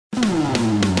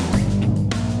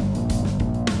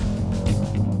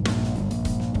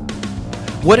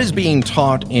What is being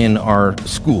taught in our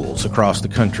schools across the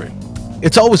country?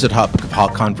 It's always a topic of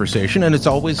hot conversation, and it's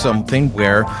always something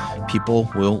where people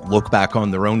will look back on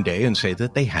their own day and say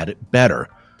that they had it better.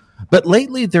 But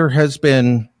lately, there has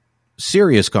been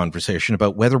serious conversation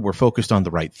about whether we're focused on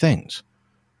the right things.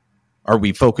 Are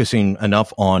we focusing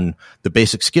enough on the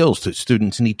basic skills that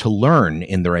students need to learn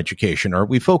in their education? Are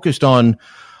we focused on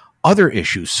other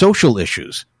issues, social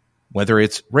issues, whether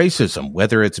it's racism,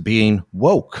 whether it's being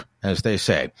woke, as they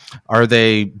say? Are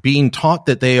they being taught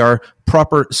that they are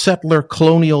proper settler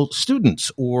colonial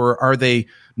students, or are they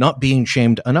not being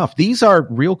shamed enough? These are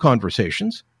real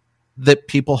conversations that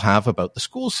people have about the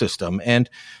school system, and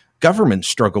governments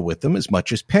struggle with them as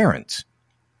much as parents.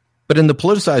 But in the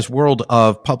politicized world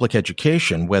of public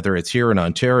education, whether it's here in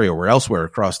Ontario or elsewhere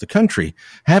across the country,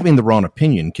 having the wrong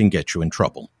opinion can get you in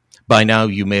trouble. By now,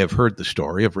 you may have heard the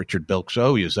story of Richard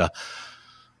Bilkso. He is a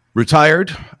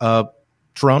retired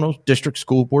Toronto District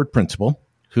School Board principal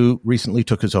who recently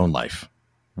took his own life.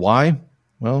 Why?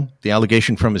 Well, the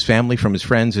allegation from his family, from his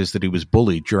friends, is that he was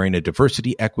bullied during a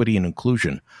diversity, equity, and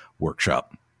inclusion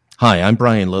workshop. Hi, I'm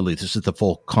Brian Lilly. This is the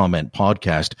Full Comment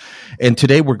Podcast. And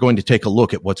today we're going to take a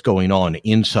look at what's going on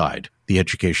inside the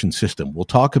education system. We'll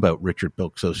talk about Richard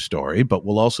Bilkso's story, but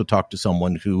we'll also talk to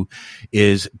someone who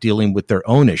is dealing with their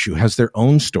own issue, has their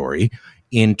own story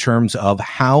in terms of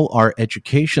how our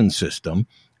education system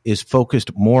is focused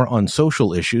more on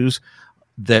social issues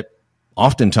that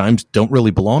oftentimes don't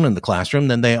really belong in the classroom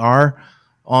than they are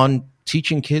on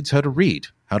teaching kids how to read,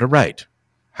 how to write,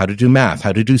 how to do math,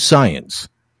 how to do science,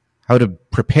 how to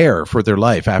prepare for their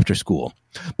life after school.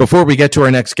 Before we get to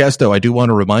our next guest, though, I do want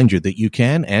to remind you that you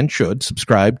can and should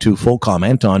subscribe to Full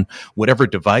Comment on whatever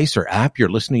device or app you're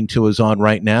listening to us on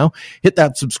right now. Hit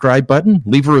that subscribe button,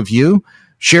 leave a review,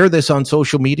 share this on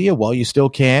social media while you still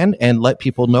can, and let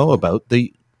people know about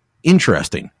the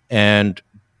interesting and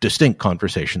distinct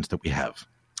conversations that we have.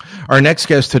 Our next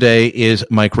guest today is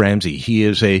Mike Ramsey. He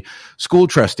is a school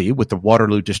trustee with the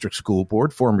Waterloo District School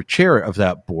Board, former chair of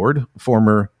that board,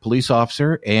 former police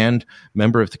officer, and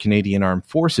member of the Canadian Armed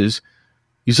Forces.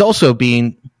 He's also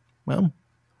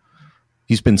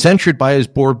he's been censured by his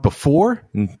board before,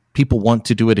 and people want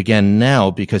to do it again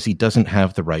now because he doesn't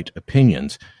have the right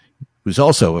opinions. Who's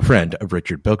also a friend of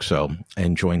Richard Bilkso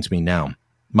and joins me now.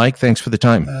 Mike, thanks for the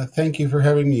time. Thank you for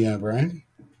having me, Brian.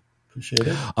 Appreciate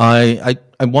it. I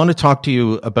want to talk to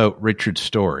you about Richard's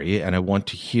story, and I want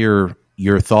to hear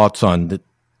your thoughts on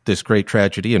this great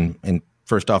tragedy. And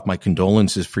first off, my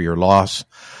condolences for your loss.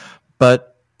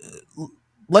 But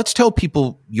let's tell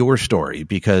people your story,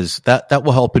 because that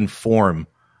will help inform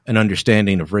an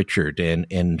understanding of Richard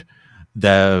and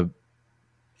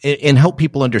help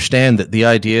people understand that the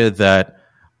idea that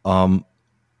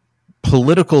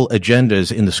political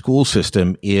agendas in the school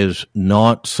system is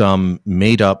not some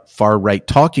made-up far-right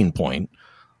talking point,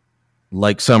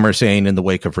 like some are saying in the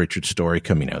wake of Richard's story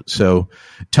coming out. So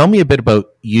tell me a bit about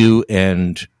you,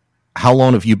 and how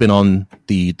long have you been on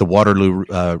the Waterloo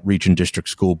Region District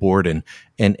School Board, and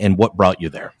what brought you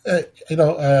there?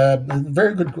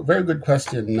 Very good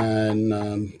question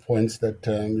and points that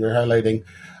you're highlighting.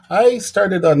 I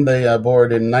started on the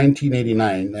board in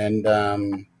 1989,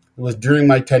 and it was during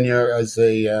my tenure as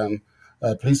a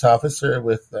police officer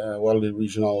with Waterloo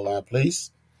Regional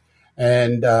Police.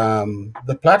 And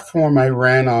the platform I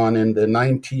ran on in the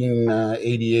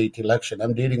 1988 election,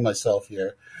 I'm dating myself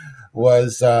here,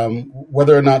 was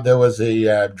whether or not there was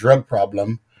a drug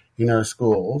problem in our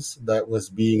schools that was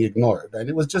being ignored. And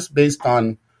it was just based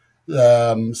on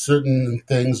certain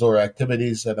things or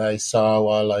activities that I saw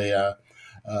while I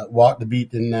walked the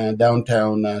beat in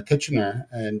downtown Kitchener,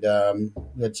 and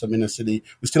we had some inner city.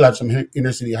 We still have some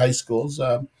inner city high schools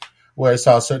where I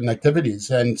saw certain activities,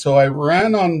 and so I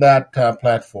ran on that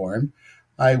platform.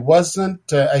 I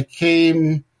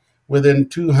came within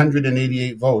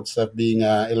 288 votes of being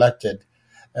elected,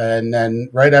 and then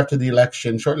right after the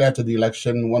election, shortly after the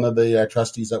election, one of the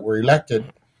trustees that were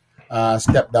elected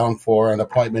stepped down for an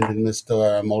appointment in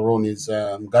Mr. Mulroney's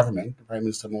government, Prime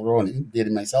Minister Mulroney,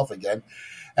 dating myself again.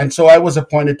 And so I was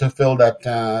appointed to fill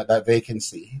that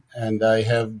vacancy. And I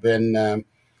have been,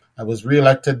 I was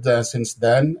reelected since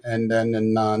then. And then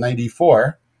in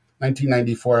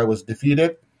 1994, I was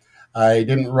defeated. I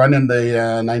didn't run in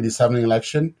the 97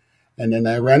 election. And then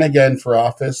I ran again for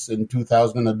office in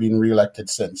 2000, and I've been reelected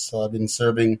since. So I've been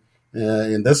serving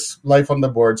in this life on the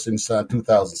board since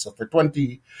 2000, so for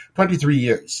 23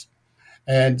 years.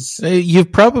 And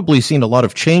you've probably seen a lot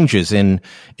of changes in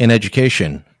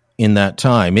education in that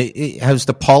time. Has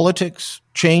the politics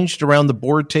changed around the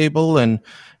board table and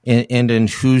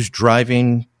who's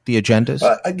driving the agendas?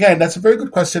 Again, that's a very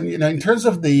good question. In terms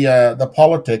of the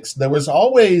politics, there was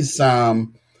always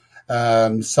some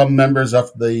members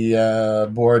of the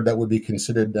board that would be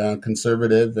considered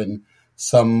conservative, and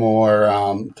some more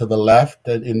to the left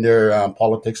in their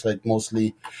politics, like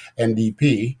mostly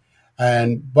NDP.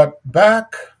 But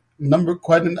back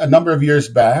quite a number of years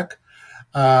back,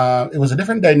 it was a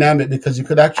different dynamic because you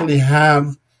could actually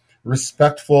have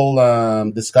respectful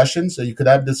discussions. So you could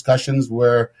have discussions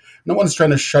where no one's trying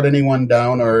to shut anyone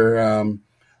down or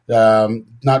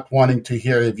not wanting to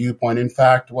hear a viewpoint. In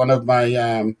fact, one of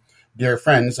my dear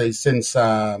friends, since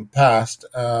passed,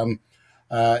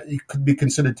 he could be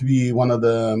considered to be one of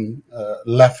the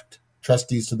left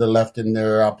trustees to the left in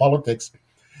their politics.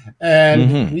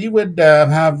 And we would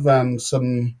have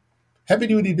some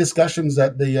heavy-duty discussions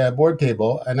at the board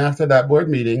table. And after that board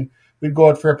meeting, we'd go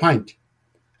out for a pint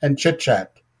and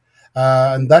chit-chat.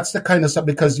 And that's the kind of stuff,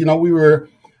 because,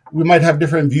 we might have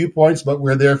different viewpoints, but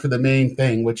we're there for the main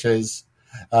thing, which is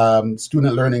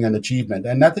student learning and achievement.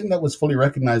 And I think that was fully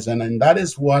recognized. And that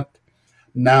is what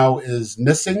now is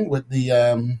missing with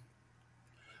the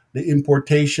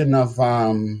importation of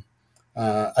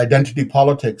identity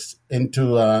politics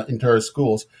into our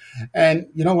schools. And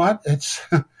you know what? It's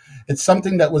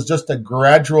something that was just a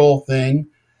gradual thing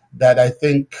that I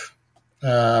think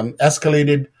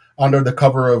escalated under the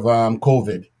cover of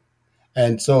COVID.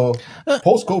 And so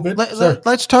post-COVID...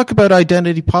 Let's talk about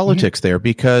identity politics there,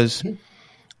 because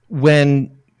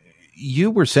when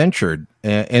you were censured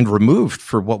and removed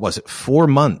for, 4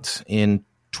 months in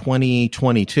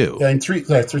 2022? Yeah,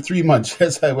 for 3 months,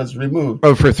 yes, I was removed.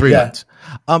 Oh, for 3 months.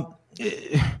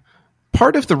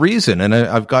 Part of the reason, and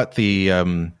I've got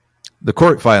the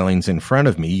court filings in front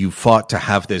of me, you fought to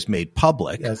have this made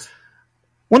public. Yes.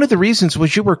 One of the reasons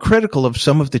was you were critical of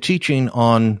some of the teaching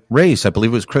on race. I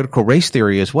believe it was critical race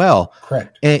theory as well.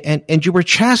 Correct. And you were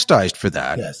chastised for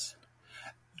that. Yes.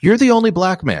 You're the only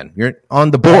black man. You're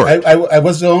on the board. I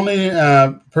was the only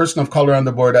person of color on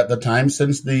the board at the time.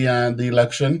 Since the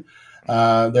election,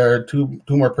 there are two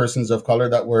more persons of color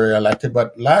that were elected.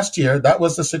 But last year, that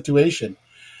was the situation.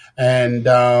 And,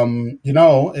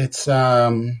 it's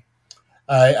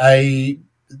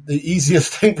the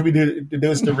easiest thing for me to do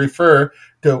is to refer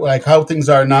to like how things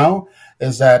are now,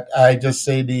 is that I just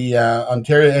say the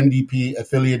Ontario NDP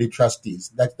affiliated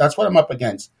trustees. That's what I'm up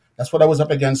against. That's what I was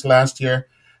up against last year,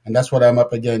 and that's what I'm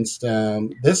up against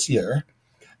this year.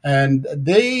 And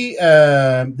they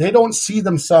don't see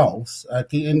themselves,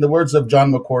 in the words of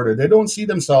John McWhorter, they don't see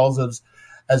themselves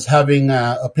as having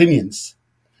opinions.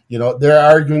 They're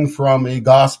arguing from a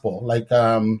gospel, like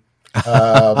and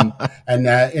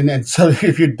so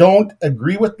if you don't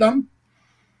agree with them,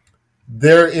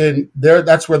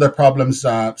 that's where the problems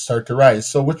start to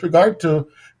rise. So with regard to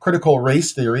critical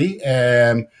race theory,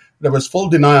 there was full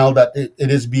denial that it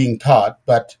is being taught,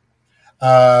 but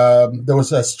there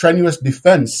was a strenuous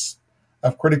defense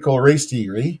of critical race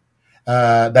theory,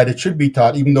 that it should be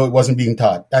taught, even though it wasn't being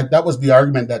taught. That was the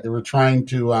argument that they were trying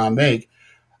to make.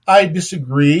 I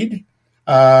disagreed,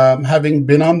 having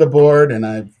been on the board, and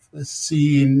I've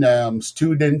seen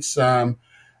students of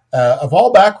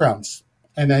all backgrounds.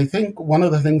 And I think one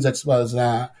of the things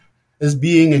that is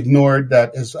being ignored,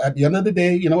 that is at the end of the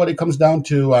day, it comes down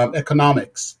to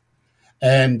economics.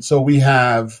 And so we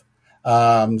have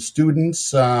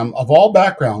students of all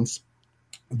backgrounds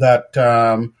that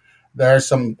there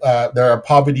are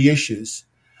poverty issues.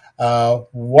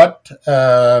 What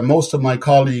most of my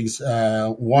colleagues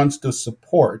wants to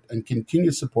support and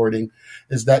continue supporting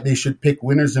is that they should pick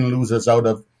winners and losers out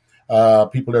of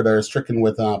people that are stricken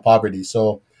with poverty.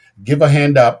 So give a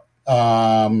hand up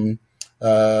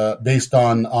based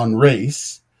on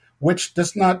race, which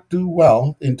does not do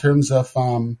well in terms of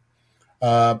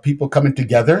people coming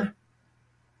together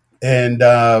and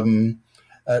growing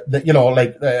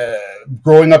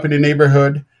up in the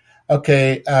neighborhood.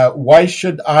 Okay, why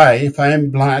should I, if I am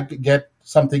black, get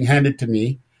something handed to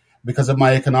me because of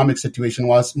my economic situation,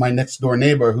 whilst my next door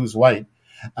neighbor who's white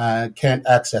can't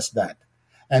access that?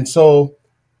 And so,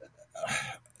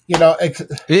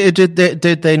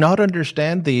 did they not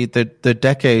understand the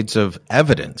decades of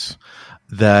evidence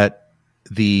that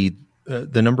the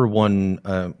number one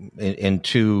and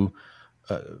two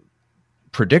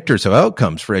predictors of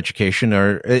outcomes for education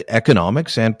are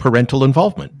economics and parental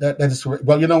involvement? That is,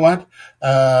 well, you know what?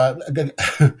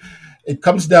 It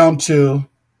comes down to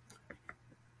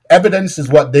evidence is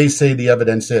what they say the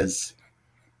evidence is.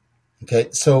 Okay,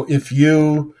 so if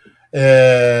you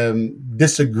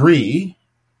disagree,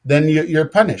 then you're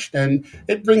punished. And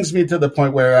it brings me to the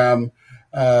point where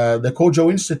the Kojo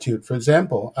Institute, for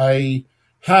example, I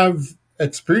have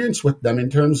experience with them in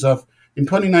terms of In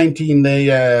 2019,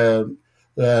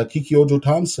 Kiki Ojo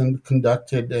Thompson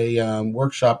conducted a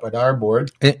workshop at our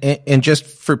board. And just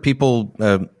for people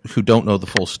who don't know the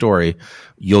full story,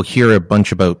 you'll hear a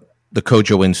bunch about the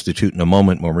Kojo Institute in a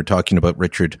moment when we're talking about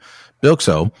Richard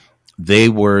Bilkso. They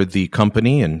were the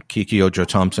company, and Kiki Ojo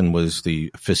Thompson was the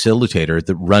facilitator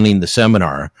that running the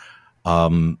seminar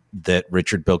that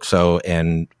Richard Bilkso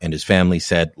and his family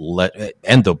said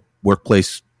and the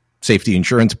Workplace Safety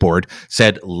Insurance Board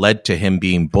said led to him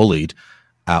being bullied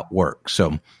at work.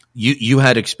 So you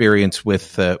had experience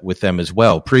with them as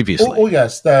well previously. Oh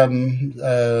yes, Kiki,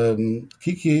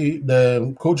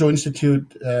 the Kojo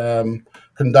Institute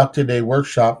conducted a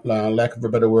workshop, lack of a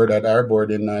better word, at our board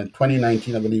in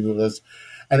 2019, I believe it was,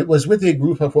 and it was with a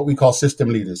group of what we call system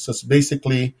leaders. So it's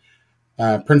basically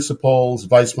principals,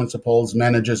 vice principals,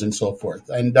 managers, and so forth.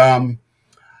 And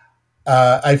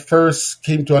I first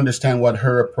came to understand what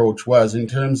her approach was in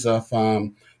terms of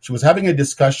she was having a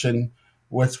discussion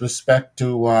with respect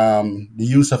to the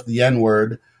use of the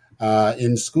N-word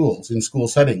in school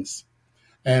settings.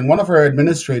 And one of our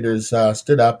administrators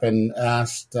stood up and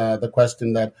asked the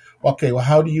question that, okay, well,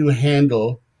 how do you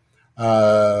handle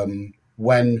when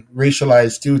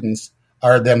racialized students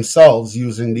are themselves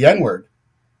using the N-word?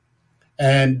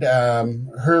 And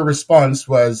her response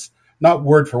was not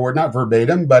word for word, not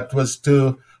verbatim, but was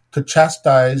to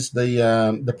chastise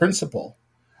the principal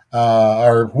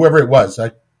or whoever it was.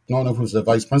 I don't know if it was the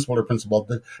vice principal or principal,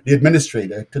 the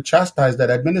administrator, to chastise that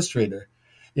administrator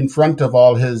in front of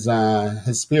all his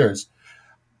peers.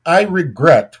 I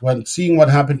regret when seeing what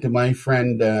happened to my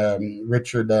friend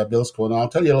Richard Bilkso, and I'll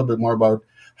tell you a little bit more about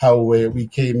how we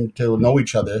came to know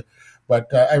each other.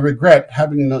 But I regret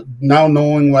now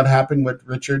knowing what happened with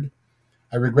Richard.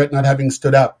 I regret not having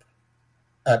stood up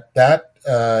at that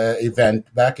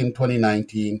event back in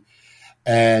 2019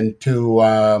 and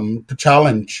to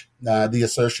challenge the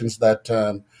assertions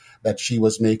that she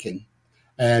was making.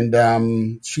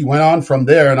 And she went on from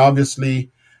there and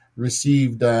obviously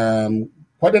received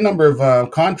quite a number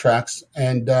of contracts.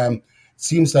 And it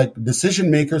seems like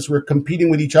decision makers were competing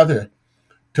with each other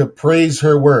to praise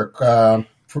her work,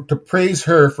 to praise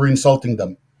her for insulting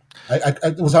them.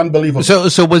 It was unbelievable.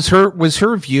 So was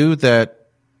her view that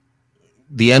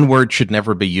the N-word should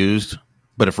never be used,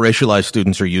 but if racialized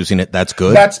students are using it, that's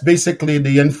good? That's basically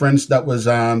the inference that was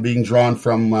being drawn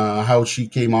from how she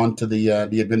came on to the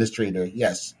administrator.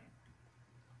 Yes.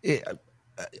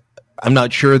 I'm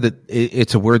not sure that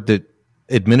it's a word that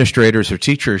administrators or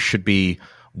teachers should be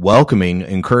welcoming,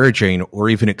 encouraging, or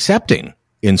even accepting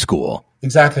in school.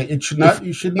 Exactly. It should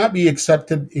not be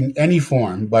accepted in any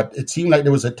form, but it seemed like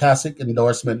there was a tacit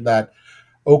endorsement that,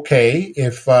 okay,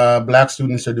 if black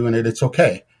students are doing it, it's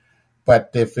okay.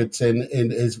 But if if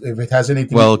it has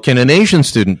anything, well, can an Asian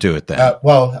student do it then?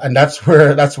 And that's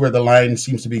where the line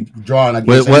seems to be drawn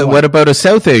against. What about a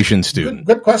South Asian student?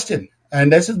 Good question.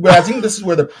 And this is where I think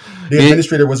the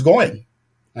administrator was going,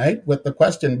 right, with the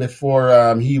question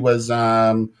before he was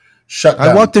shut down.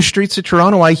 I walk the streets of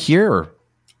Toronto. I hear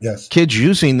yes kids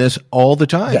using this all the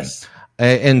time. Yes,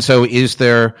 and so is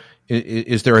there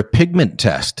a pigment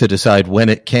test to decide when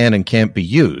it can and can't be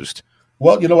used?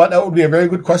 Well, you know what? That would be a very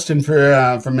good question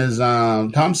for Ms.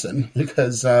 Thompson,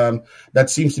 because that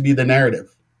seems to be the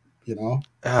narrative, you know?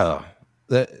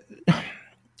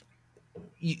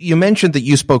 You mentioned that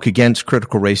you spoke against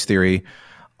critical race theory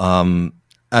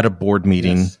at a board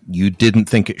meeting. Yes. You didn't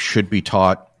think it should be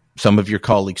taught. Some of your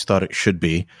colleagues thought it should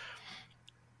be.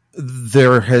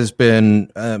 There has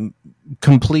been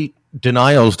complete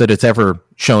denials that it's ever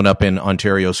shown up in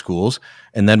Ontario schools.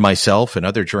 And then myself and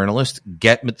other journalists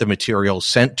get the material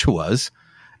sent to us.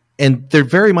 And there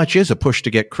very much is a push to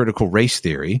get critical race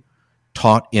theory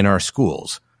taught in our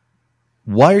schools.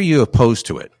 Why are you opposed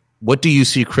to it? What do you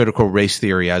see critical race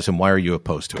theory as, and why are you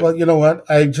opposed to it? Well, you know what?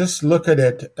 I just look at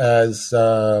it as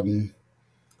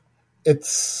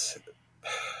it's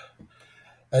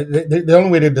the only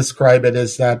way to describe it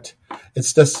is that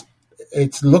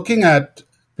it's looking at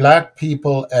Black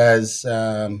people as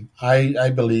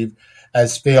I believe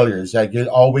as failures. Like you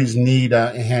always need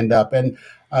a hand up, and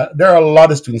there are a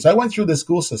lot of students. I went through the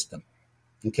school system.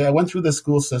 Okay, I went through the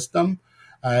school system.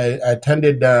 I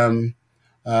attended Eric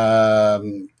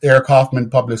Hoffman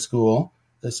Public School.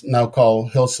 It's now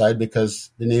called Hillside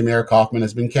because the name Eric Hoffman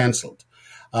has been canceled.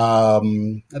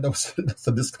 That's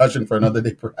a discussion for another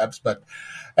day, perhaps.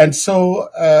 And so,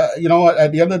 you know,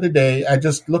 at the end of the day, I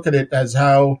just look at it as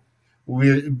how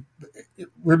we're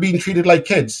being treated like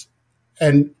kids.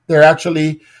 And there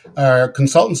actually are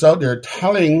consultants out there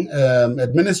telling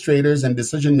administrators and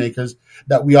decision makers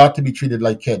that we ought to be treated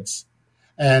like kids.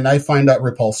 And I find that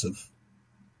repulsive.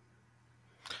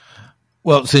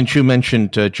 Well, since you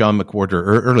mentioned John McWhorter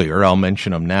earlier, I'll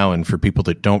mention him now. And for people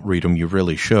that don't read him, you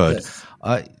really should. Yes.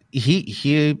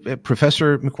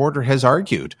 Professor McWhorter has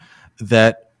argued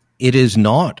that it is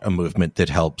not a movement that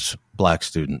helps Black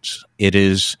students. It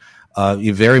is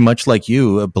very much like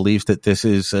you believe that this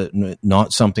is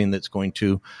not something that's going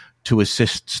to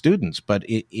assist students. But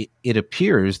it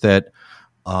appears that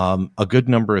a good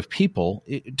number of people,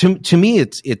 to me,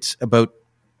 it's about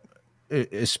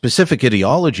a specific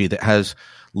ideology that has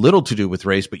little to do with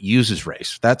race, but uses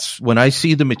race. That's when I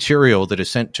see the material that is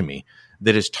sent to me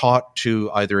that is taught to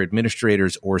either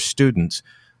administrators or students.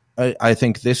 I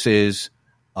think this is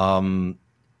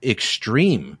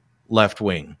extreme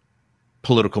left-wing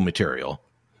political material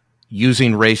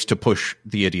using race to push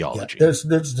the ideology. Yeah,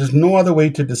 there's no other way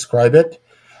to describe it.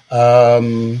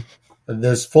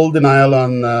 There's full denial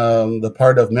on the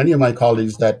part of many of my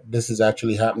colleagues that this is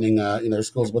actually happening in our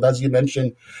schools. But as you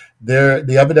mentioned,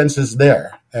 the evidence is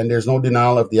there, and there's no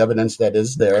denial of the evidence that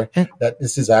is there, that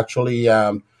this is actually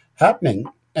happening.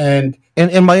 And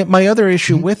my other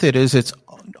issue with it is it's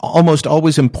almost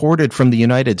always imported from the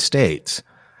United States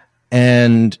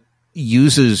and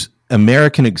uses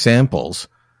American examples,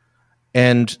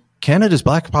 and Canada's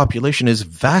Black population is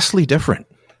vastly different.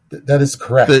 That is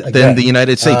correct. Than the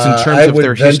United States in terms of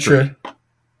their history.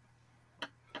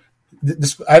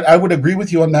 I would agree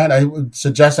with you on that. I would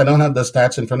suggest, I don't have the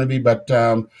stats in front of me, but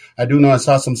I do know I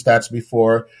saw some stats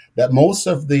before that most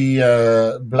of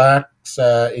the Blacks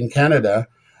in Canada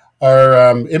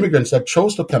are immigrants that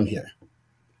chose to come here,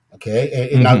 okay,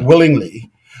 and not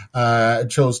willingly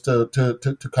chose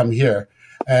to come here.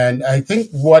 And I think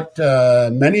what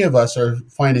many of us are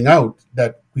finding out,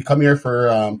 that we come here for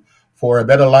a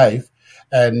better life,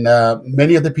 and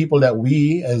many of the people that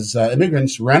we as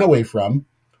immigrants ran away from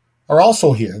are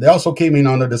also here. They also came in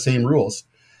under the same rules,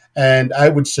 and I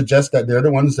would suggest that they're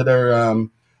the ones that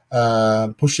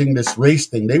are pushing this race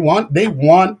thing. They don't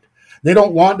want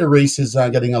the races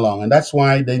getting along, and that's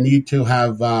why they need to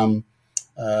have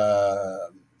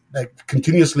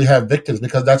continuously have victims,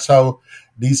 because that's how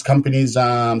these companies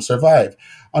survive.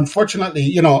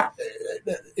 Unfortunately,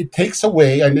 it takes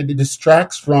away and it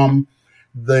distracts from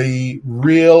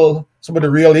some of the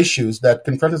real issues that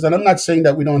confront us. And I'm not saying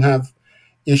that we don't have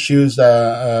issues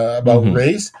about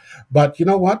race, but you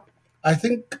know what? I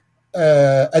think,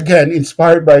 again,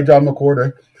 inspired by John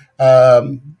McWhorter,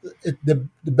 the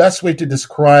best way to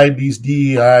describe these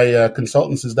DEI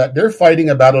consultants is that they're fighting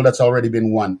a battle that's already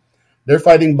been won. They're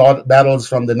fighting battles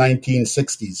from the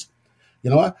 1960s. You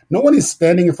know what? No one is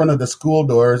standing in front of the school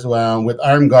doors with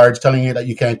armed guards telling you that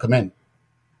you can't come in.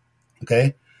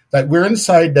 Okay? Like, we're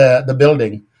inside the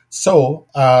building. So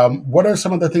what are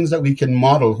some of the things that we can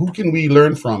model? Who can we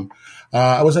learn from?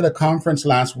 I was at a conference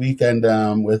last weekend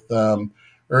with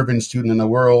Irvin Student in a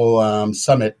World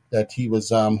Summit that he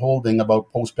was holding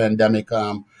about post-pandemic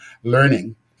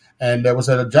learning. And there was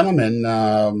a gentleman,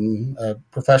 a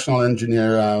professional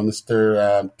engineer,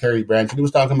 Mr. Terry Branch, and he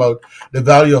was talking about the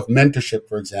value of mentorship,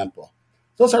 for example.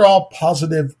 Those are all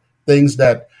positive things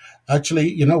that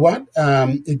actually, you know what?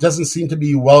 It doesn't seem to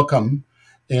be welcome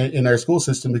in our school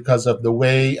system because of the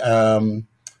way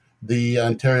the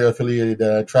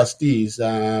Ontario-affiliated trustees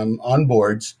on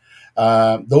boards,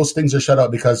 those things are shut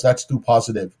out because that's too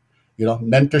positive.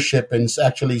 Mentorship and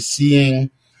actually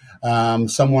seeing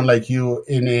someone like you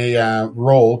in a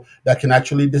role that can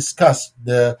actually discuss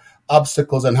the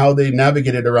obstacles and how they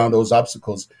navigated around those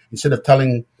obstacles, instead of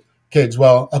telling kids,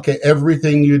 well, okay,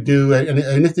 everything you do,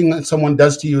 anything that someone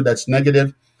does to you that's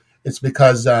negative, it's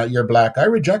because you're Black. I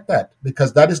reject that,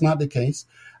 because that is not the case.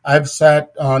 I've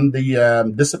sat on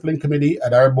the discipline committee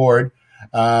at our board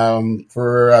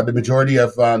for the majority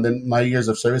of my years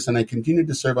of service, and I continue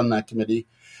to serve on that committee.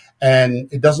 And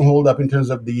it doesn't hold up in terms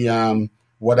of the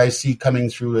what I see coming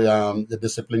through the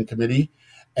discipline committee,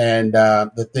 and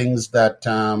the things that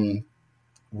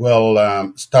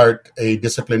will start a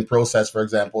discipline process, for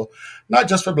example, not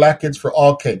just for Black kids, for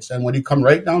all kids. And when you come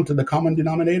right down to the common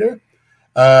denominator,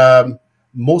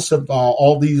 most of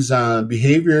all these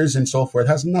behaviors and so forth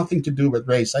has nothing to do with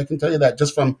race. I can tell you that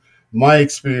just from my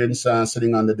experience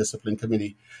sitting on the discipline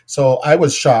committee. So I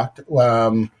was shocked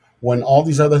when all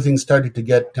these other things started to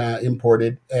get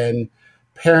imported, and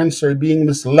parents are being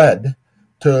misled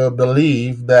to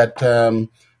believe that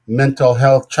mental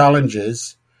health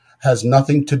challenges has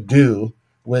nothing to do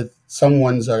with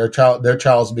their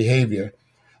child's behavior.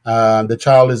 The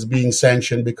child is being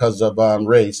sanctioned because of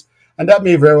race. And that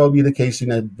may very well be the case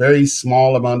in a very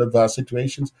small amount of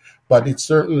situations, but it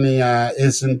certainly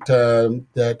isn't to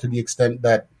the extent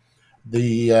that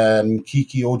the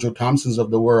Kiki Ojo Thompsons of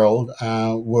the world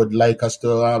would like us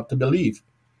to believe.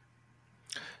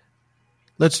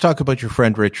 Let's talk about your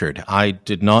friend Richard. I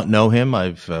did not know him.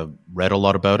 I've read a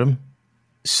lot about him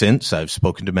since. I've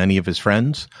spoken to many of his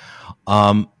friends.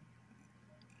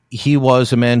 He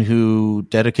was a man who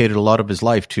dedicated a lot of his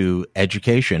life to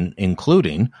education,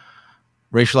 including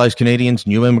racialized Canadians,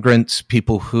 new immigrants,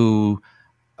 people who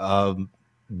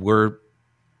were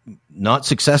not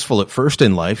successful at first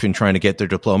in life in trying to get their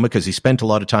diploma, because he spent a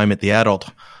lot of time at the adult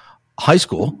high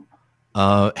school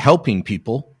helping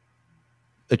people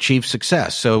achieve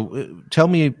success. So tell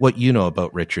me what you know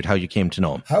about Richard, how you came to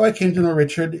know him. How I came to know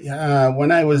Richard, when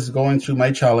I was going through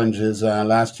my challenges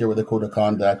last year with the Code of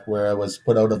Conduct, where I was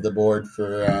put out of the board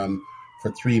for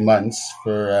 3 months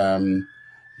for,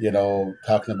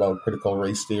 talking about critical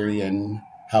race theory and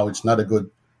how it's not a good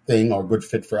thing or good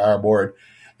fit for our board.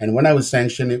 And when I was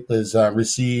sanctioned, it was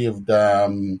received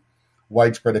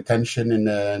widespread attention in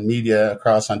the media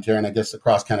across Ontario and I guess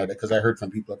across Canada, because I heard from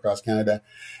people across Canada.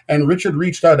 And Richard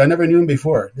reached out. I never knew him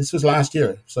before. This was last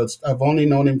year. So I've only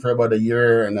known him for about a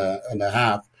year and a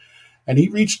half. And he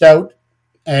reached out,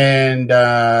 and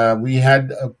we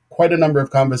had quite a number of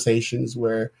conversations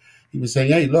where he was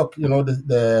saying, hey, look,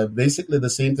 basically the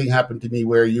same thing happened to me,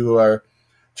 where you are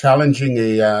challenging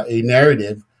a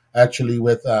narrative actually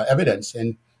with evidence.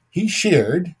 And he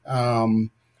shared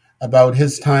about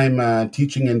his time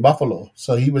teaching in Buffalo.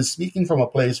 So he was speaking from a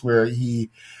place where he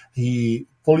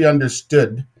fully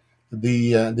understood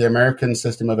the American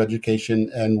system of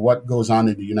education and what goes on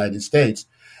in the United States.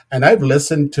 And I've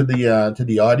listened to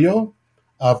the audio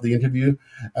of the interview.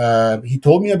 He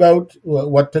told me about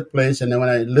what took place, and then when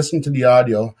I listened to the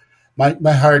audio,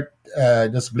 my heart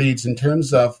just bleeds in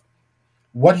terms of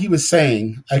what he was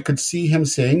saying. I could see him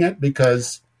saying it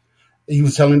because he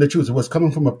was telling the truth. It was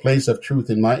coming from a place of truth,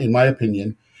 in my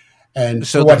opinion. And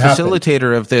so the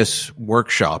facilitator of this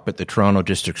workshop at the Toronto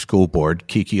District School Board,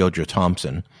 Kiki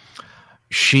Ojo-Thompson,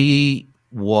 she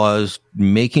was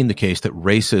making the case that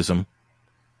racism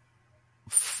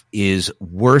is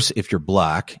worse if you're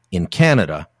black in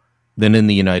Canada than in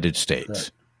the United States.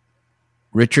 Right.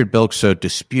 Richard Bilczot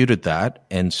disputed that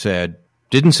and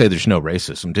didn't say there's no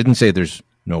racism, didn't say there's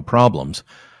no problems,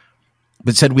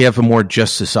 but said we have a more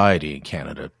just society in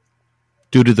Canada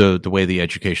due to the way the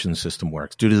education system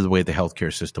works, due to the way the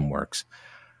healthcare system works.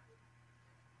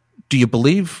 Do you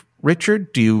believe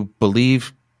Richard? Do you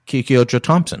believe Kiki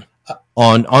Ojo-Thompson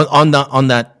on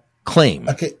that claim?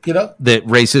 Okay, that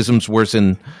racism's worse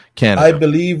in Canada. I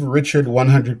believe Richard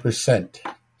 100%.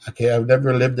 Okay, I've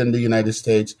never lived in the United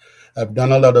States. I've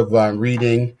done a lot of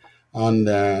reading on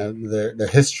the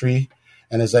history.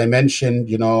 And as I mentioned,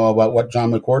 about what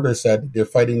John McWhorter said, they're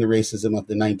fighting the racism of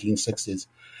the 1960s.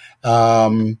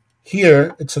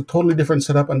 Here, it's a totally different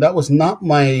setup. And that was not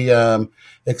my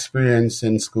experience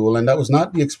in school. And that was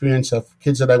not the experience of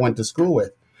kids that I went to school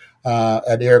with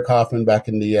at Eric Hoffman back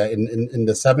in the in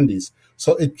the 70s.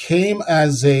 So it came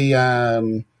as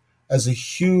a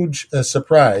huge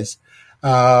surprise.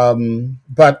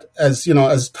 But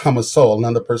as Thomas Sowell,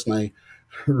 another person I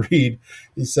read,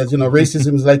 he says,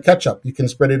 racism is like ketchup. You can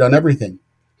spread it on everything.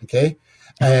 Okay.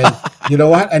 And you know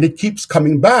what? And it keeps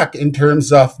coming back in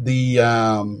terms of the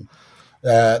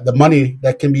money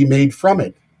that can be made from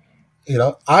it.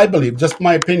 I believe, just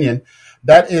my opinion,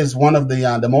 that is one of the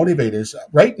motivators.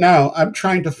 Right now, I'm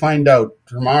trying to find out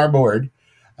from our board,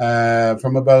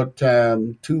 from about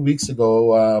 2 weeks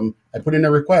ago, I put in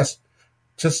a request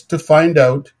just to find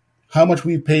out how much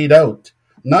we paid out,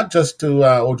 not just to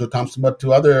Ojo-Thompson, but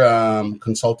to other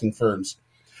consulting firms.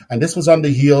 And this was on the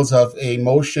heels of a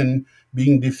motion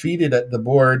being defeated at the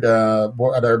board,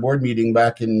 at our board meeting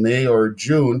back in May or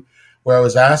June, where I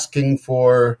was asking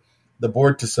for the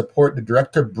board to support the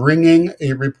director bringing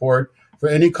a report for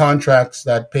any contracts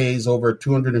that pays over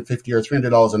 $250 or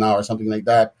 $300 an hour, something like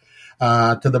that,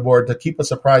 to the board to keep us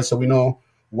apprised so we know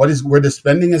where the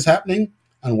spending is happening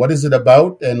and what is it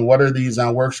about and what are these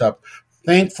workshops.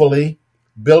 Thankfully,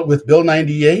 built with Bill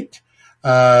 98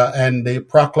 and the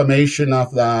proclamation of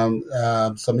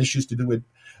some issues to do with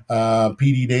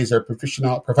PD days or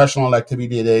professional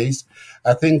activity days,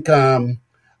 I think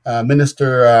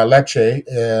Minister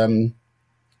Lecce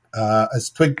has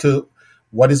twigged to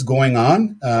what is going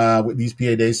on with these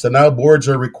PA days. So now boards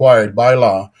are required by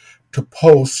law to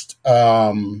post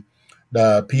the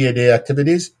PA day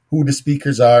activities, who the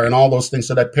speakers are, and all those things,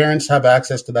 so that parents have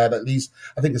access to that at least,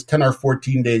 I think it's 10 or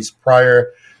 14 days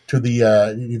prior to the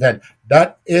event.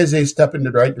 That is a step in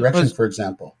the right direction, for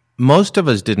example. Most of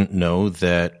us didn't know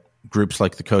that groups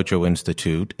like the Kojo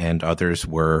Institute and others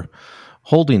were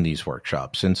holding these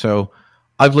workshops. And so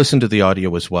I've listened to the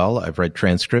audio as well. I've read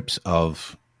transcripts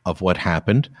of what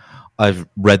happened. I've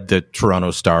read the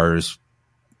Toronto Star's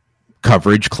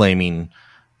coverage claiming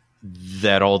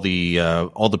that all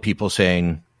the people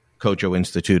saying Kojo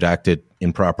Institute acted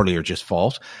improperly are just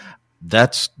false.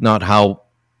 That's not how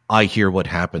I hear what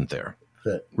happened there.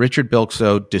 Right. Richard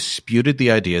Bilkso disputed the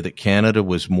idea that Canada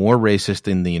was more racist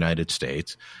than the United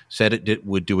States, said it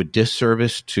would do a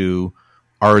disservice to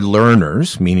our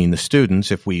learners, meaning the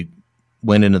students, if we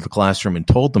went into the classroom and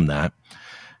told them that.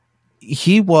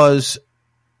 He was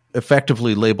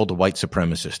effectively labeled a white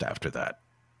supremacist after that.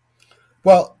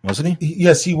 Well, wasn't he?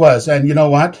 Yes, he was. And you know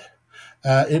what?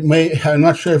 I'm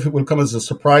not sure if it will come as a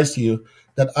surprise to you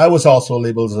that I was also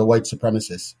labeled as a white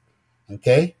supremacist.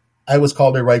 Okay? I was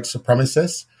called a white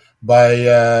supremacist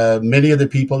by many of the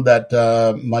people that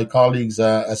my colleagues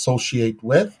associate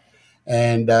with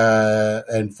and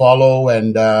follow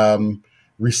and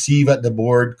receive at the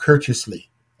board courteously,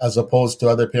 as opposed to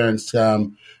other parents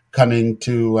coming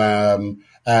to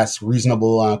ask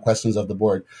reasonable questions of the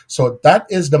board. So that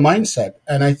is the mindset.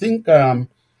 And I think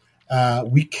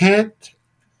we can't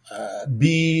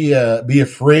be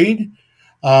afraid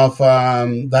of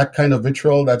that kind of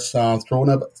vitriol that's thrown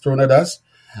at us.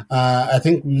 I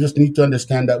think we just need to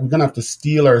understand that we're going to have to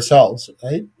steel ourselves,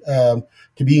 right,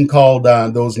 to being called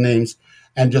those names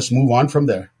and just move on from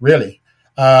there, really.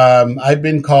 I've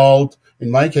been called, in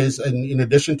my case, in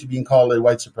addition to being called a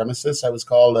white supremacist, I was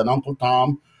called an Uncle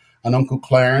Tom, an Uncle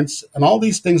Clarence, and all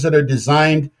these things that are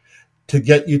designed to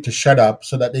get you to shut up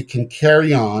so that they can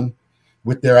carry on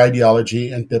with their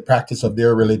ideology and the practice of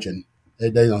their religion.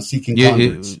 They're seeking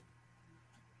converts.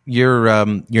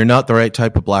 You're not the right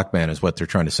type of black man, is what they're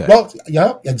trying to say. Well,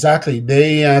 yeah, exactly.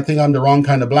 They think I'm the wrong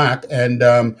kind of black, and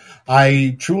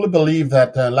I truly believe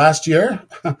that last year,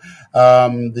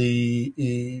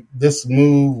 this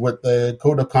move with the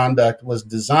code of conduct was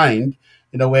designed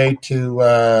in a way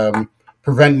to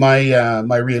prevent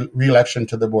my re-election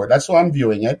to the board. That's how I'm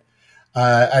viewing it.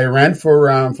 I ran for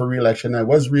re-election. I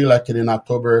was re-elected in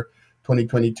October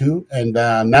 2022, and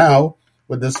now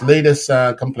with this latest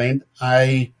complaint,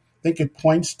 I think it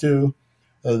points to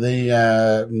my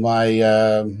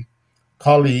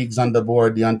colleagues on the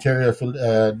board, the Ontario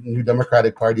New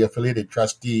Democratic Party affiliated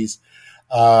trustees,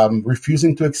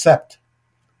 refusing to accept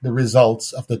the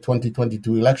results of the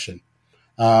 2022 election.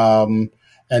 And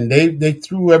they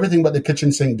threw everything but the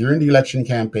kitchen sink during the election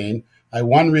campaign. I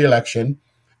won re-election,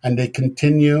 and they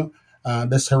continue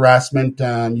this harassment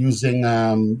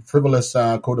using frivolous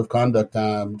code of conduct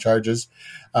charges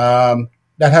that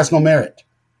has no merit.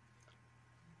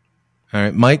 All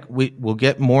right, Mike, we'll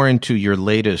get more into your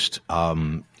latest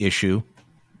issue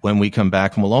when we come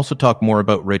back, and we'll also talk more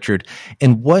about Richard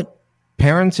and what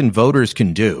parents and voters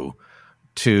can do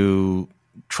to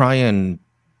try and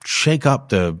shake up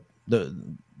the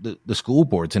school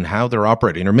boards and how they're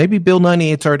operating. Or maybe Bill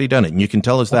 98's already done it, and you can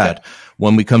tell us that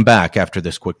when we come back after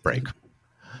this quick break.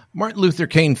 Martin Luther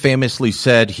King famously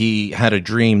said he had a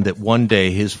dream that one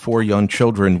day his 4 young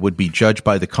children would be judged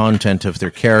by the content of their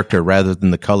character rather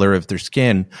than the color of their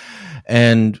skin.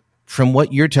 And from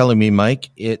what you're telling me, Mike,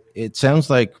 it sounds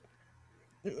like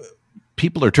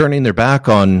people are turning their back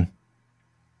on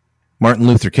Martin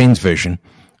Luther King's vision,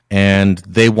 and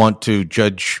they want to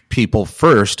judge people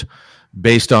first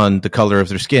based on the color of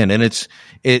their skin. And it's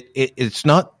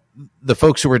not the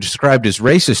folks who are described as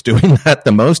racist doing that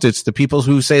the most. It's the people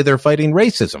who say they're fighting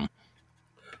racism.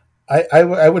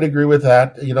 I would agree with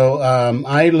that. You know,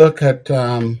 I look at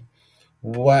I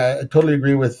totally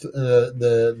agree with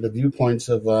the viewpoints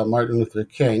of Martin Luther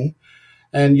King.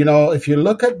 And, you know, if you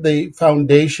look at the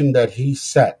foundation that he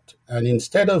set, and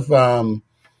instead of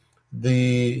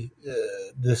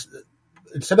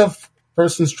instead of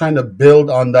persons trying to build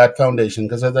on that foundation,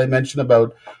 because as I mentioned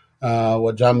about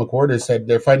what John McWhorter said,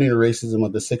 they're fighting the racism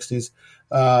of the 60s.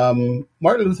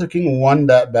 Martin Luther King won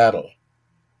that battle.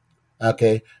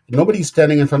 Okay. Nobody's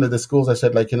standing in front of the schools, I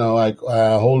said,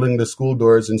 holding the school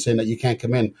doors and saying that you can't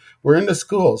come in. We're in the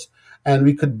schools, and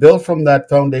we could build from that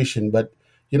foundation. But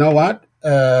you know what?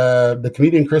 The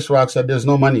comedian Chris Rock said there's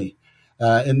no money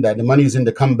in that. The money is in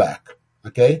the comeback.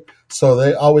 Okay. So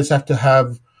they always have to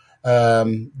have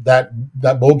that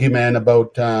bogeyman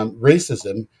about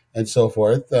racism and so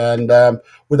forth, and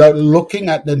without looking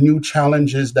at the new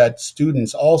challenges that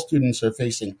all students are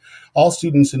facing, all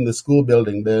students in the school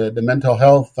building, the mental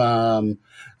health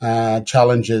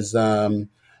challenges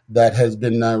that has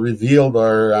been revealed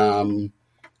or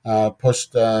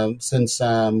pushed since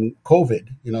COVID,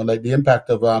 you know, like the impact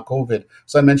of COVID.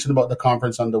 So I mentioned about the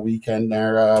conference on the weekend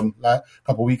there, a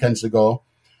couple weekends ago.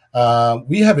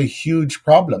 We have a huge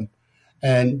problem,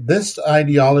 and this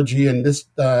ideology and this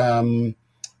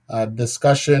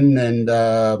discussion and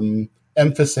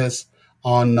emphasis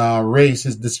on race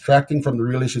is distracting from the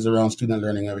real issues around student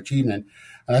learning and achievement.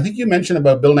 And I think you mentioned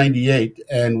about Bill 98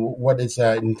 and what it's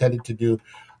intended to do.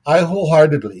 I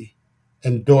wholeheartedly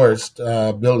endorsed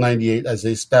Bill 98 as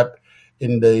a step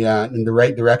in the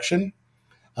right direction.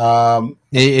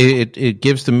 It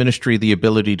gives the ministry the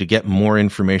ability to get more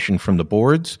information from the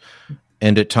boards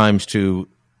and at times to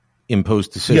impose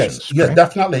decisions. Yes,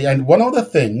 definitely. And one of the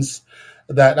things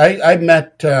that I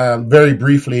met very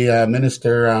briefly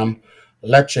Minister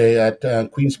Lecce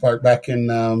at Queen's Park back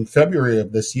in February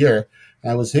of this year.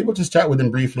 I was able to chat with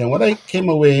him briefly. And what I came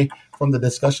away from the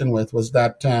discussion with was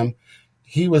that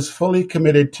he was fully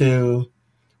committed to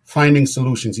finding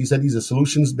solutions. He said he's a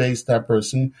solutions-based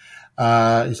person.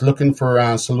 He's looking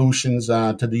for solutions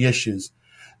to the issues.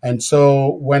 And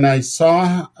so when I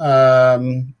saw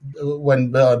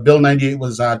when Bill 98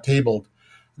 was tabled,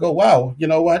 I go, wow, you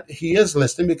know what? He is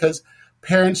listening because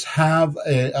parents have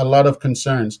a lot of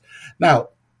concerns. Now,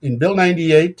 in Bill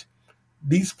 98,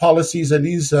 these policies and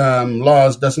these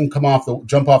laws doesn't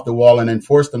jump off the wall and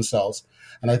enforce themselves.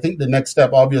 And I think the next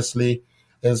step, obviously,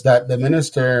 is that the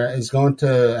minister is going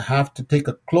to have to take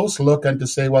a close look and to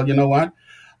say, well, you know what?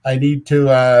 I need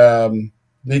to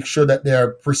make sure that there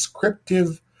are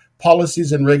prescriptive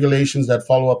policies and regulations that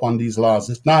follow up on these laws.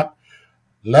 If not,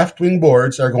 left-wing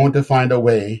boards are going to find a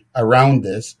way around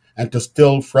this and to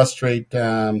still frustrate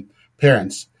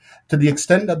parents. To the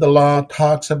extent that the law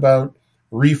talks about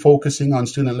refocusing on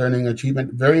student learning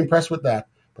achievement, very impressed with that.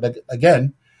 But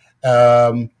again,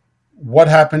 what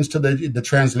happens to the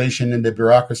translation in the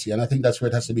bureaucracy? And I think that's where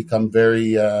it has to become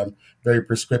very, very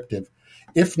prescriptive.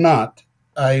 If not,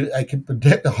 I can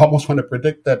predict, I almost want to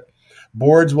predict that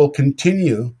boards will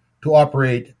continue to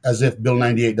operate as if Bill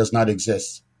 98 does not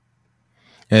exist.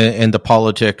 And the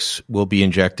politics will be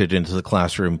injected into the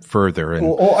classroom further. And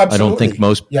absolutely.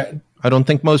 I don't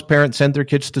think most parents send their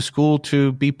kids to school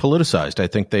to be politicized. I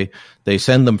think they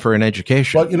send them for an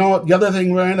education. Well, you know what? The other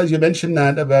thing, Ryan, as you mentioned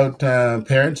that about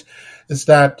parents, is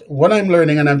that what I'm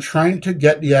learning, and I'm trying to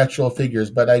get the actual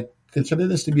figures, but I consider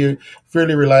this to be a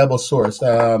fairly reliable source.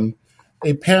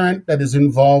 A parent that is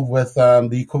involved with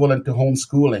the equivalent to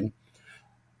homeschooling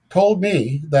told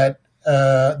me that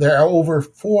there are over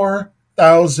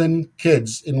 4,000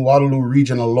 kids in Waterloo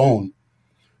region alone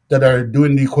that are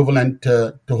doing the equivalent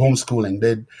to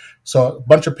homeschooling. So a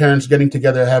bunch of parents getting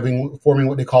together, forming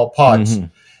what they call pods,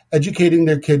 educating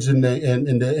their kids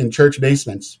in church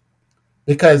basements,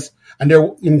 because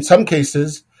in some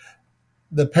cases,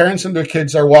 the parents and their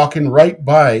kids are walking right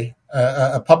by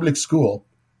a public school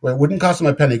where it wouldn't cost them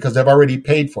a penny because they've already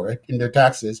paid for it in their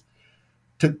taxes,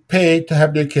 to pay to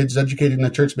have their kids educated in a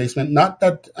church basement. Not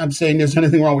that I'm saying there's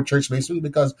anything wrong with church basement,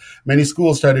 because many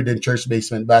schools started in church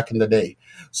basement back in the day.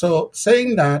 So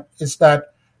saying that is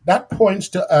that points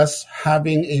to us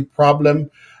having a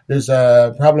problem. There's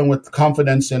a problem with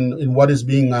confidence in what is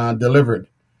being delivered.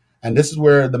 And this is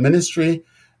where the ministry,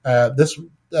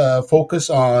 focus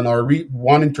on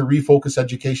wanting to refocus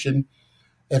education,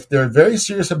 if they're very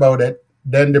serious about it,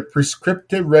 then the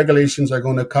prescriptive regulations are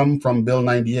going to come from Bill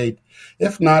 98.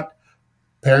 If not,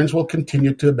 parents will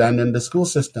continue to abandon the school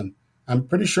system. I'm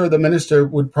pretty sure the minister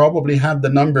would probably have the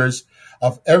numbers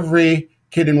of every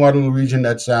kid in Waterloo region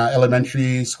that's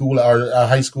elementary school or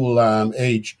high school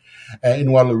age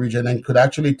in Waterloo region, and could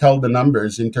actually tell the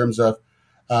numbers in terms of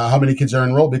how many kids are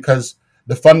enrolled, because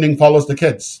the funding follows the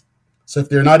kids. So if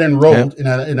they're not enrolled in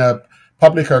a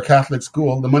public or Catholic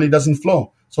school, the money doesn't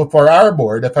flow. So for our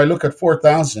board, if I look at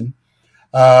 4,000,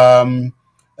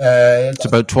 it's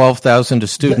about 12,000 a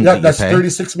student. That's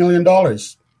 $36 million.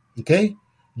 Okay,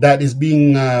 that is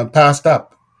being passed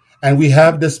up, and we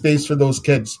have this space for those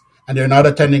kids, and they're not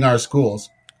attending our schools.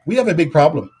 We have a big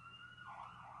problem.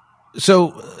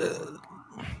 So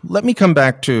let me come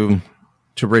back to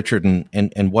Richard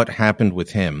and what happened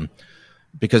with him,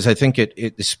 because I think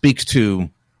it speaks to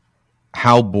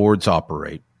how boards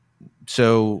operate.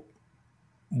 So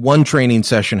one training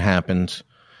session happens.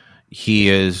 He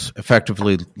is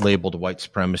effectively labeled a white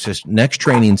supremacist. Next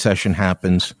training session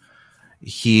happens.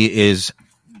 He is,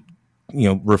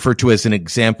 referred to as an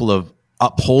example of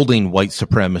upholding white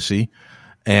supremacy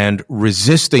and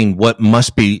resisting what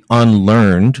must be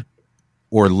unlearned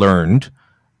or learned,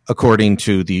 according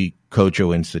to the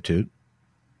Kojo Institute.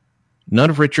 None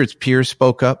of Richard's peers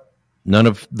spoke up. None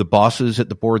of the bosses at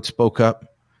the board spoke up.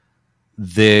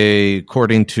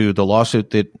 According to the lawsuit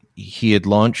that he had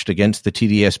launched against the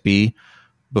TDSB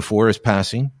before his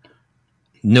passing,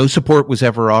 no support was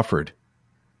ever offered.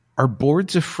 Are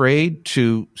boards afraid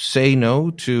to say no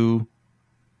to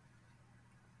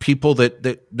people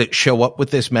that show up with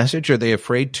this message? Are they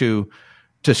afraid to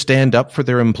stand up for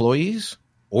their employees?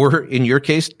 or in your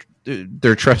case,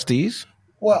 their trustees?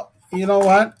 Well, you know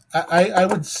what? I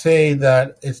would say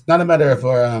that it's not a matter of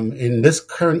in this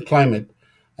current climate,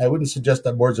 I wouldn't suggest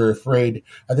that boards are afraid.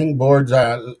 I think boards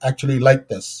actually like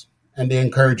this and they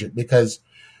encourage it because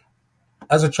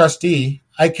as a trustee,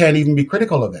 I can't even be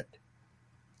critical of it.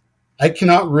 I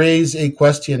cannot raise a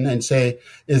question and say,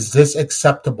 is this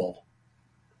acceptable?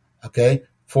 Okay,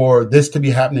 for this to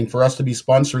be happening, for us to be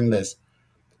sponsoring this.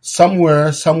 Somewhere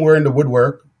in the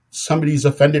woodwork, somebody's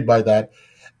offended by that,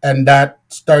 and that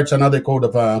starts another code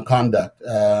of conduct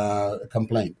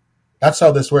complaint. That's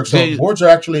how this works. So boards are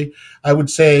actually, I would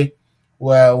say,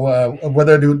 well,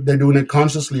 whether they're doing it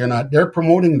consciously or not, they're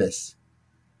promoting this.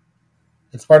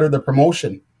 It's part of the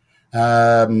promotion.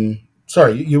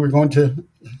 Sorry, you were going to...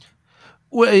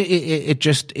 Well,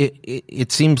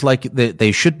 it seems like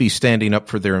they should be standing up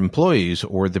for their employees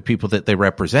or the people that they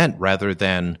represent, rather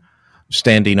than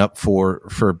standing up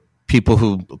for people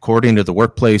who, according to the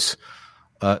Workplace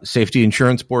Safety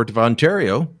Insurance Board of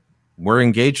Ontario, were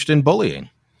engaged in bullying.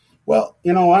 Well,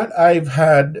 you know what? I've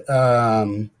had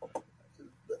a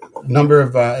number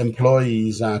of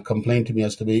employees complain to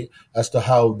me as to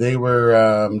how they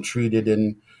were treated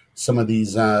in some of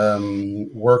these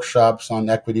workshops on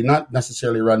equity, not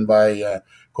necessarily run by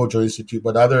COJO Institute,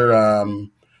 but other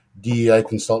DEI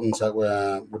consultants that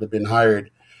would have been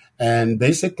hired. And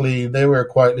basically, they were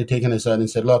quietly taken aside and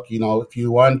said, look, if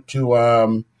you want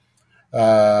to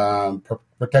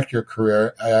protect your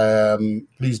career,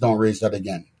 please don't raise that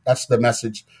again. That's the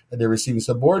message that they're receiving.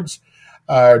 So boards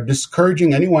are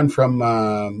discouraging anyone from,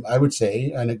 I would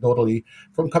say, anecdotally,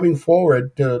 from coming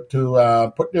forward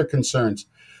to put their concerns.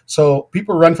 So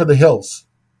people run for the hills,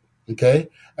 okay?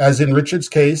 As in Richard's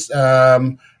case,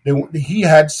 he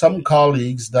had some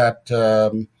colleagues that,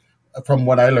 from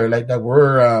what I learned, that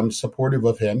were supportive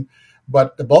of him.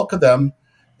 But the bulk of them,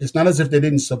 it's not as if they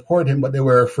didn't support him, but they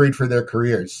were afraid for their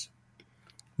careers.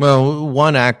 Well,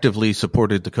 one actively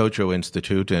supported the COJO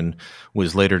Institute and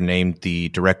was later named the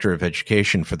Director of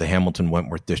Education for the Hamilton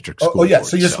Wentworth District School yeah. Board.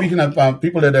 So you're speaking of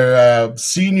people that are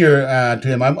senior to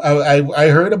him. I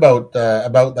heard about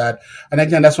that. And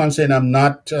again, that's why I'm saying I'm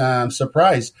not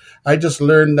surprised. I just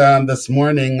learned this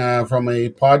morning from a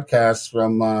podcast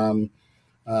from,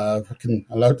 if I can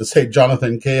allowed to say,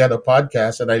 Jonathan Kay had a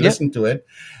podcast, and I listened to it.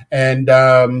 And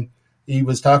he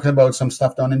was talking about some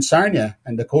stuff down in Sarnia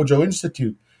and the COJO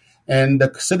Institute. And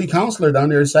the city councilor down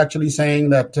there is actually saying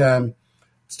that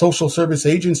social service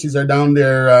agencies are down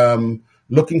there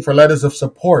looking for letters of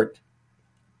support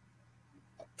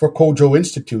for COJO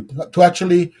Institute to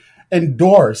actually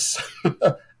endorse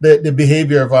the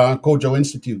behavior of COJO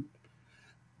Institute.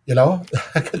 You know,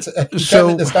 you can't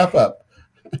make this stuff up.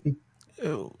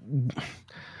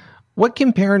 What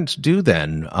can parents do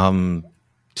then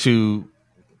to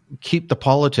keep the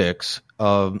politics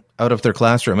out of their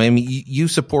classroom? I mean, you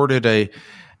supported a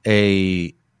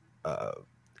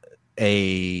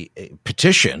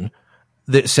petition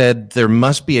that said there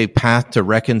must be a path to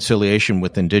reconciliation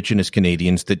with Indigenous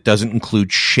Canadians that doesn't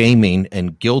include shaming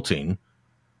and guilting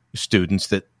students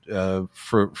that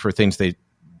for things they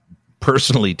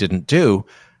personally didn't do.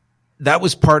 That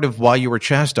was part of why you were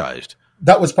chastised.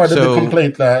 That was part of the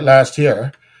complaint last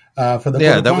year. For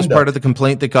the that was part of the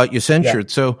complaint that got you censured.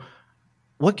 Yeah. So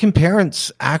what can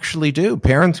parents actually do?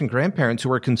 Parents and grandparents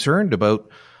who are concerned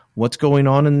about what's going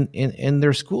on in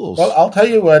their schools. Well, I'll tell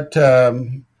you what,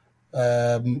 a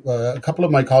couple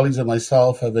of my colleagues and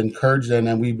myself have encouraged,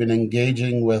 and we've been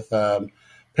engaging with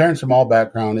parents from all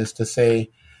backgrounds, is to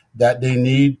say that they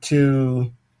need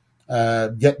to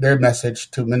get their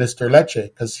message to Minister Lecce,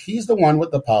 because he's the one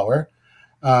with the power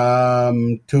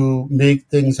to make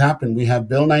things happen. We have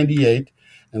Bill 98,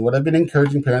 and what I've been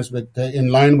encouraging parents with, in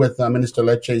line with Minister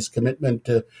Lecce's commitment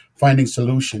to finding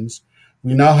solutions,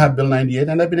 we now have Bill 98,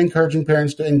 and I've been encouraging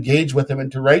parents to engage with him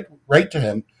and to write to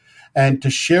him and to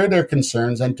share their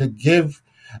concerns and to give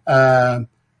to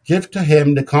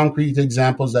him the concrete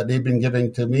examples that they've been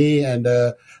giving to me and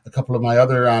a couple of my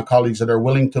other colleagues that are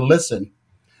willing to listen.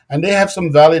 And they have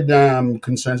some valid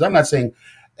concerns. I'm not saying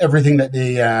everything that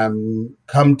they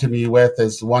come to me with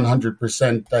is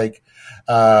 100% like,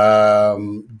 they're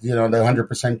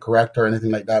 100% correct or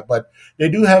anything like that. But they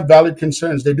do have valid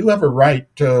concerns. They do have a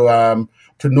right to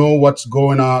know what's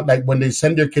going on. Like when they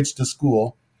send their kids to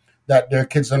school, that their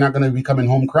kids are not going to be coming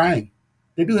home crying.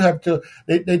 They do have to.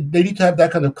 They need to have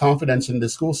that kind of confidence in the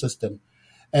school system.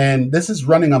 And this is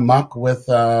running amok with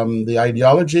the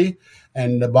ideology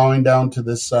and the bowing down to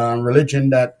this religion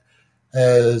that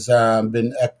has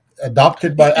been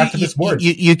adopted by activist boards.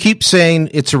 You keep saying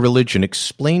it's a religion.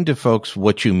 Explain to folks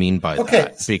what you mean by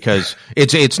that, because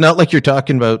it's not like you're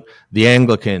talking about the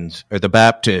Anglicans or the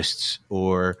Baptists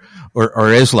or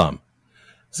Islam.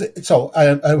 So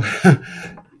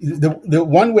the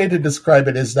one way to describe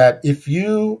it is that if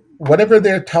whatever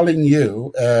they're telling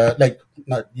you, like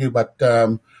not you, but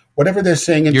whatever they're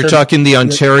saying, you're talking the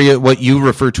Ontario, what you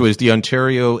refer to as the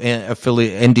Ontario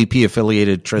NDP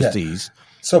affiliated trustees.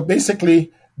 So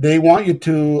basically, they want you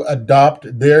to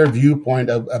adopt their viewpoint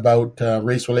about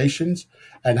race relations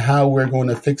and how we're going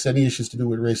to fix any issues to do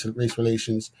with race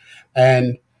relations.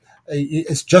 And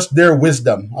it's just their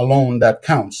wisdom alone that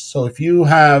counts. So if you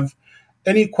have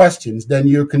any questions, then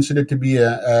you're considered to be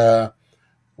a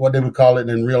what they would call it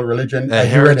in real religion, a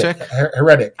heretic.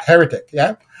 Heretic,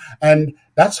 yeah. And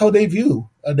that's how they view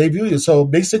you. So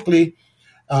basically,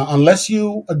 unless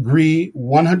you agree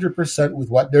 100% with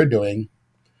what they're doing,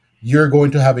 you're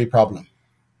going to have a problem.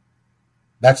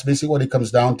 That's basically what it comes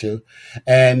down to.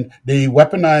 And they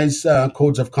weaponize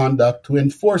codes of conduct to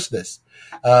enforce this.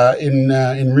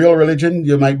 In real religion,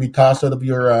 you might be tossed out of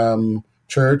your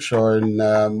church, or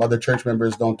other church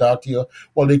members don't talk to you.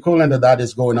 Well, the equivalent of that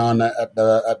is going on at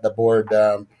the board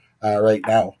right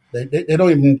now. They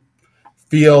don't even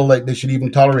feel like they should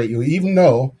even tolerate you, even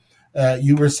though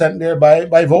you were sent there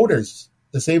by voters,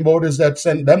 the same voters that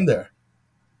sent them there.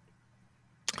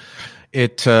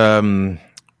 It's an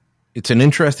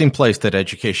interesting place that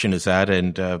education is at,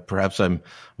 and perhaps I'm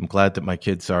glad that my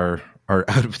kids are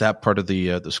out of that part of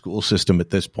the school system at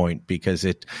this point, because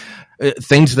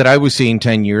things that I was seeing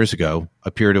 10 years ago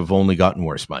appear to have only gotten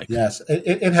worse, Mike. Yes,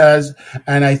 it has,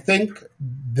 and I think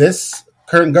this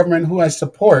current government, who I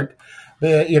support,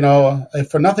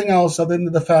 for nothing else other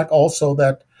than the fact also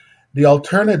that the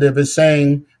alternative is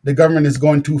saying the government is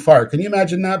going too far. Can you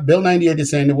imagine that? Bill 98 is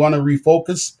saying they want to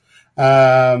refocus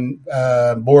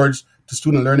boards to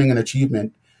student learning and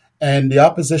achievement, and the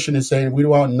opposition is saying we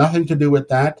want nothing to do with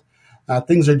that.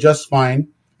 Things are just fine.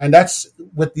 And that's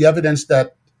with the evidence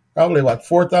that probably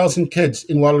 4,000 kids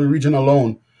in Waterloo Region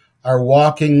alone are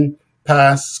walking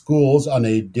past schools on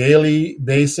a daily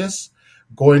basis,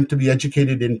 going to be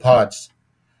educated in pods.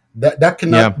 That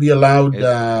cannot be allowed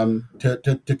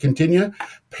to continue.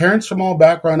 Parents from all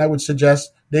backgrounds, I would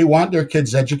suggest, they want their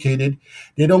kids educated.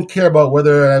 They don't care about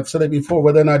whether, I've said it before,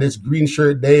 whether or not it's green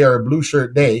shirt day or blue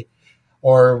shirt day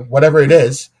or whatever it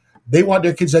is. They want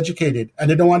their kids educated, and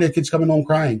they don't want their kids coming home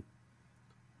crying.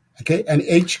 Okay, and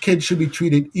each kid should be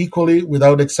treated equally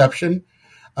without exception.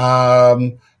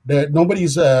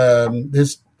 Nobody's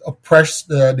there's oppressed,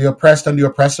 the oppressed and the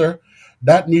oppressor.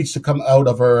 That needs to come out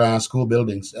of our school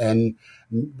buildings, and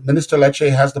Minister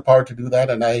Lecce has the power to do that.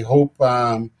 And I hope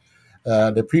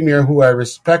the Premier, who I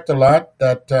respect a lot,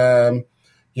 that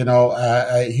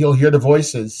he'll hear the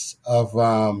voices of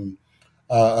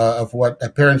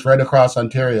what parents right across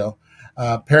Ontario.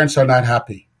 Parents are not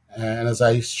happy, and as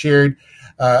I shared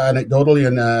anecdotally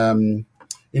and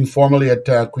informally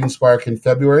at Queen's Park in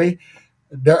February,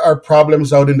 there are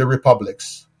problems out in the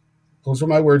republics. Those are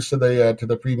my words to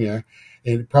the Premier.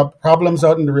 Problems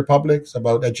out in the republics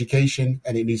about education,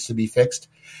 and it needs to be fixed.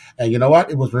 And you know what?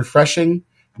 It was refreshing.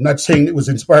 I'm not saying it was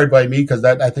inspired by me, because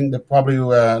I think that probably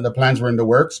the plans were in the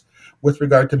works with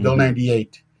regard to Bill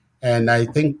 98. And I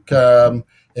think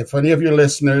if any of your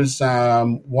listeners are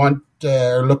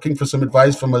looking for some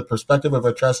advice from a perspective of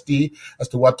a trustee as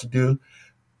to what to do,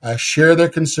 share their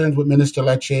concerns with Minister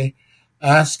Lecce.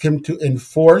 Ask him to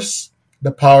enforce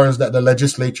the powers that the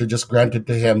legislature just granted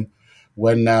to him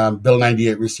when Bill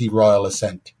 98 received royal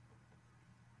assent.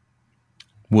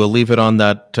 We'll leave it on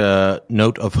that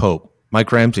note of hope.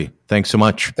 Mike Ramsey, thanks so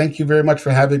much. Thank you very much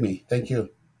for having me. Thank you.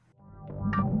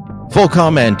 Full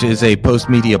Comment is a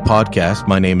post-media podcast.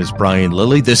 My name is Brian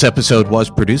Lilly. This episode was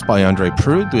produced by Andre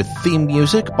Prude with theme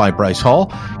music by Bryce Hall.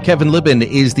 Kevin Libin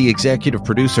is the executive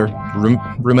producer.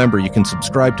 Remember, you can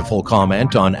subscribe to Full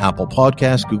Comment on Apple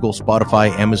Podcasts, Google,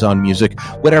 Spotify, Amazon Music,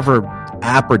 whatever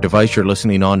app or device you're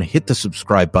listening on. Hit the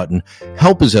subscribe button.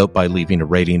 Help us out by leaving a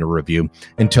rating or review,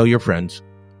 and tell your friends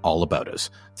all about us.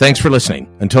 Thanks for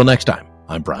listening. Until next time,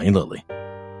 I'm Brian Lilly.